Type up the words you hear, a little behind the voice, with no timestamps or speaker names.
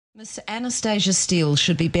Miss Anastasia Steele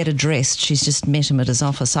should be better dressed. She's just met him at his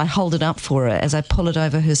office. I hold it up for her as I pull it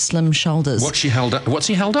over her slim shoulders. What's he held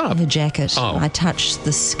up? Her jacket. Oh. I touch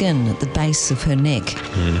the skin at the base of her neck.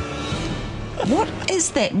 What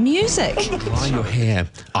is that music? Dry your hair,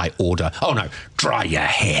 I order. Oh, no, dry your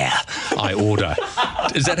hair, I order.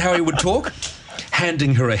 Is that how he would talk?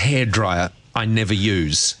 Handing her a hairdryer I never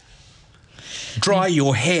use. Dry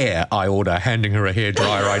your hair, I order, handing her a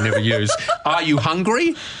hairdryer I never use. Are you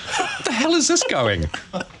hungry? What the hell is this going?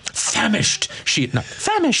 Famished, she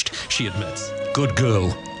admits. Good girl,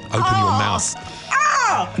 open your mouth.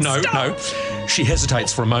 No. She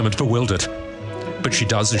hesitates for a moment, bewildered. But she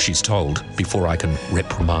does as she's told before I can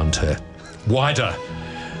reprimand her. Wider.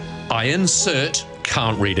 I insert,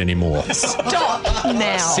 can't read anymore. Stop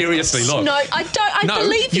now. Seriously, look. No, I don't. I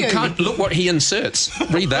believe you. You can't. Look what he inserts.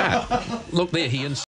 Read that. Look there, he inserts.